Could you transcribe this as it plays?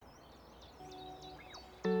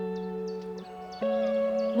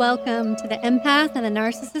Welcome to the Empath and the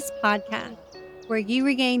Narcissist podcast, where you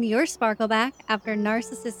regain your sparkle back after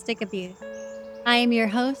narcissistic abuse. I am your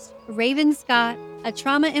host, Raven Scott, a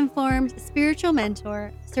trauma-informed spiritual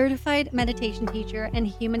mentor, certified meditation teacher, and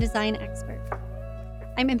human design expert.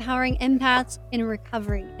 I'm empowering empaths in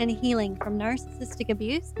recovery and healing from narcissistic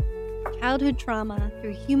abuse, childhood trauma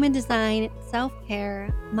through human design,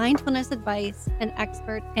 self-care, mindfulness advice, and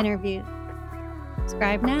expert interviews.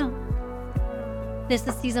 Subscribe now. This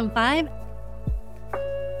is Season 5,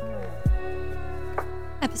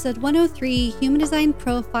 Episode 103, Human Design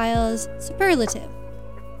Profiles Superlative.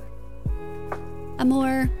 A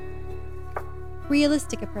more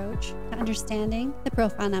realistic approach to understanding the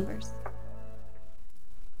profile numbers.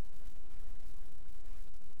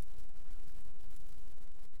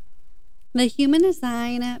 The Human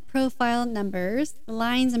Design Profile numbers, the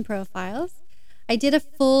lines and profiles. I did a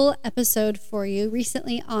full episode for you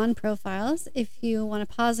recently on profiles. If you want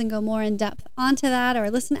to pause and go more in depth onto that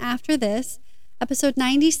or listen after this, episode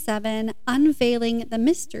 97, Unveiling the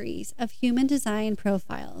Mysteries of Human Design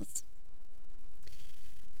Profiles.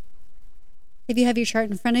 If you have your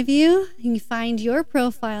chart in front of you, you can find your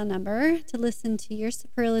profile number to listen to your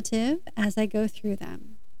superlative as I go through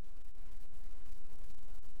them.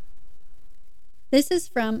 This is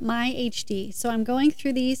from my HD, so I'm going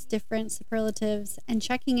through these different superlatives and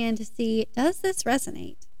checking in to see, does this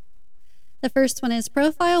resonate? The first one is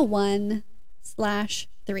Profile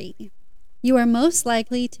 1/3. You are most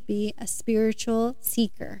likely to be a spiritual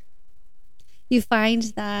seeker. You find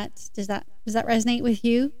that, does that resonate with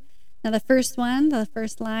you? Now the first line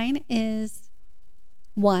is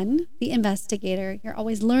 1, the investigator. You're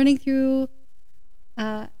always learning through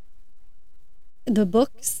the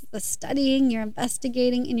books, the studying, you're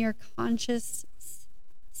investigating in your conscious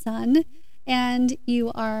sun, and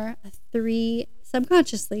you are a 3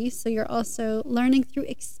 subconsciously, so you're also learning through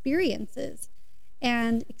experiences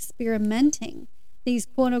and experimenting. These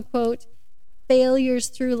quote-unquote failures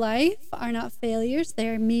through life are not failures,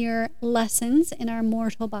 they're mere lessons in our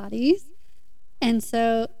mortal bodies. And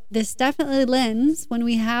so this definitely lends when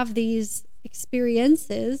we have these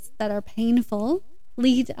experiences that are painful,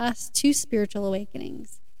 lead us to spiritual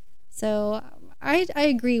awakenings. So I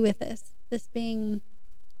agree with this being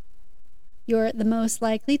you're the most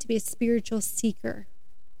likely to be a spiritual seeker.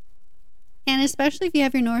 And especially if you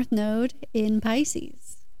have your North Node in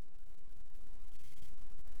Pisces.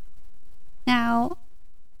 Now,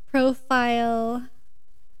 profile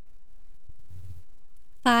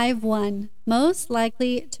 5/1, most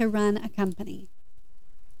likely to run a company.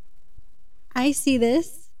 I see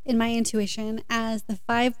this in my intuition as the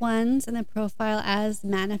 5/1s and the profile as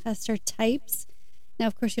manifestor types. Now,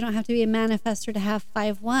 of course, you don't have to be a manifestor to have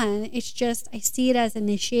 5/1. It's just, I see it as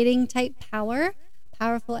initiating type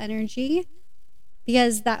powerful energy,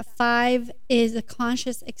 because that 5 is a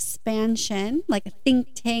conscious expansion, like a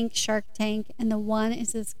think tank, Shark Tank, and the 1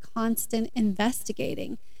 is this constant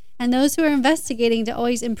investigating. And those who are investigating to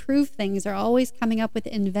always improve things are always coming up with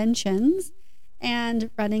inventions and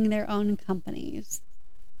running their own companies.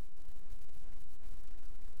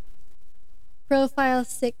 Profile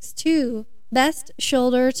 6/2, best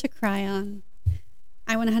shoulder to cry on.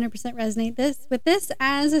 I 100% resonate with this.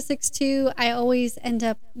 As a 6/2, I always end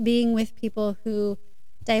up being with people who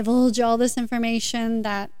divulge all this information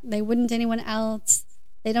that they wouldn't anyone else.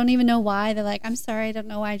 They don't even know why. They're like, I'm sorry, I don't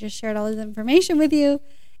know why I just shared all this information with you.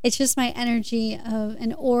 It's just my energy of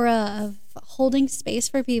an aura of holding space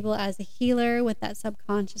for people as a healer with that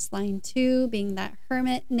subconscious line 2, being that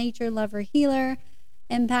hermit, nature lover, healer,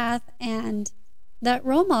 empath, and that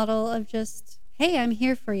role model of just, hey, I'm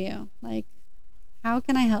here for you. Like, how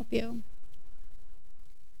can I help you?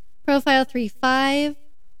 Profile 3/5,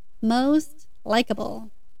 most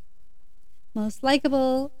likable. Most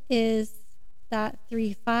likable is that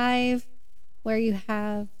 3/5 where you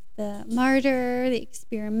have the martyr, the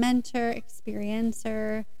experimenter,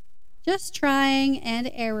 experiencer, just trying and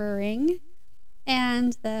erroring,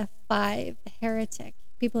 and the 5, the heretic.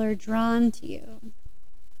 People are drawn to you.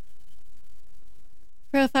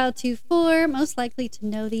 Profile 2/4, most likely to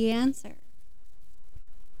know the answer.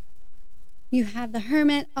 You have the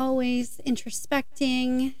hermit always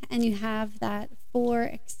introspecting, and you have that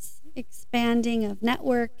 4 expanding of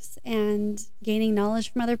networks and gaining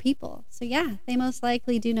knowledge from other people. So yeah, they most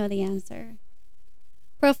likely do know the answer.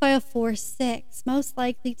 Profile 4/6, most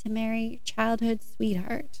likely to marry childhood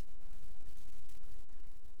sweetheart.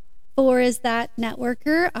 4 is that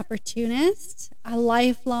networker, opportunist, a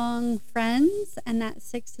lifelong friends, and that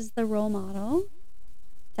 6 is the role model.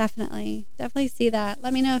 Definitely see that.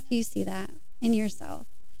 Let me know if you see that in yourself.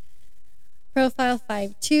 Profile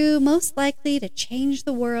 5-2, most likely to change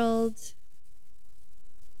the world.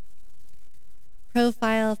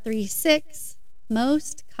 Profile 3-6,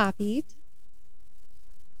 most copied.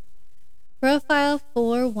 Profile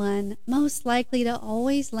 4-1, most likely to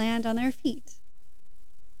always land on their feet.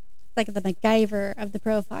 It's like the MacGyver of the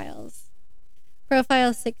profiles.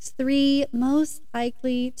 Profile 6-3, most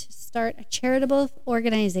likely to start a charitable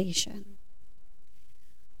organization.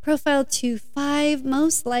 Profile 2-5,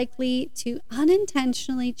 most likely to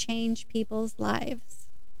unintentionally change people's lives.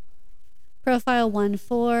 Profile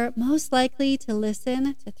 1-4, most likely to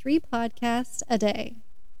listen to 3 podcasts a day.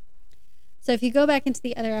 So if you go back into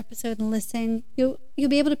the other episode and listen, you'll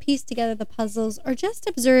be able to piece together the puzzles or just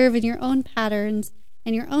observe in your own patterns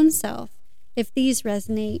and your own self if these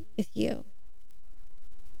resonate with you.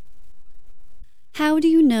 How do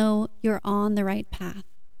you know you're on the right path?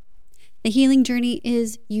 The healing journey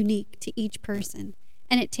is unique to each person,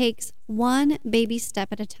 and it takes one baby step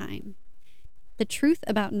at a time. The truth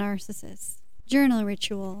about narcissists, journal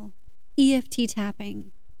ritual, EFT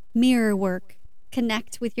tapping, mirror work,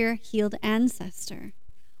 connect with your healed ancestor,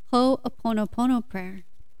 Ho'oponopono prayer,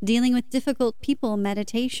 dealing with difficult people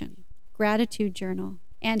meditation, gratitude journal,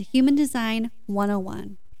 and human design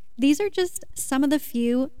 101. These are just some of the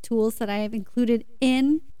few tools that I have included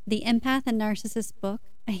in the Empath and Narcissist book,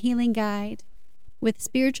 a healing guide with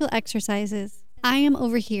spiritual exercises. I am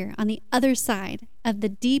over here on the other side of the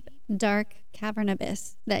deep, dark cavern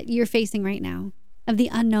abyss that you're facing right now, of the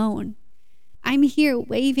unknown. I'm here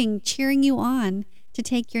waving, cheering you on to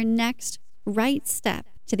take your next right step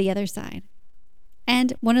to the other side.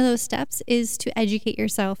 And one of those steps is to educate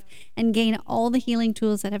yourself and gain all the healing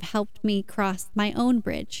tools that have helped me cross my own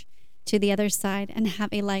bridge to the other side and have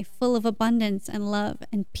a life full of abundance and love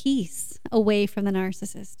and peace away from the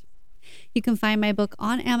narcissist. You can find my book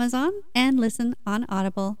on Amazon and listen on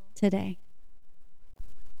Audible today.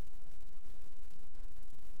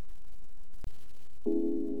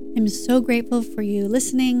 I'm so grateful for you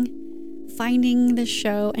listening, finding the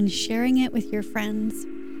show, and sharing it with your friends.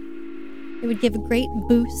 It would give a great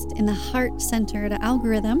boost in the heart-centered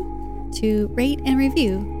algorithm to rate and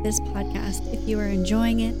review this podcast if you are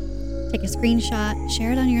enjoying it. Take a screenshot,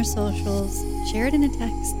 share it on your socials, share it in a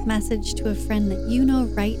text message to a friend that you know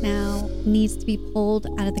right now needs to be pulled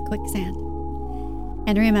out of the quicksand.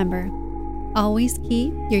 And remember, always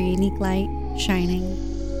keep your unique light shining.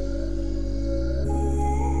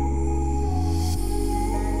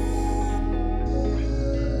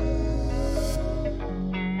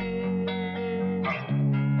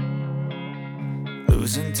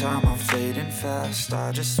 Losing time, I'm fading fast.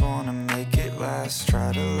 I just wanna make it last.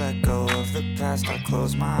 Try to let go of the past. I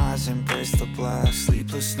close my eyes, embrace the blast.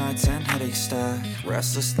 Sleepless nights and headaches stack.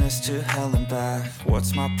 Restlessness to hell and back.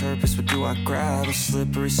 What's my purpose? What do I grab? A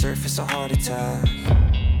slippery surface, a heart attack.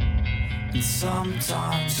 And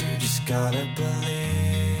sometimes you just gotta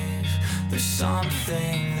believe there's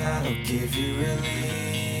something that'll give you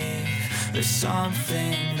relief. There's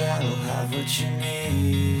something that'll have what you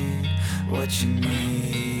need. What you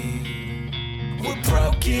need. We're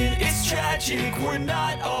broken, it's tragic. We're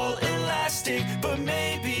not all elastic, but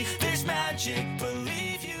maybe there's magic. But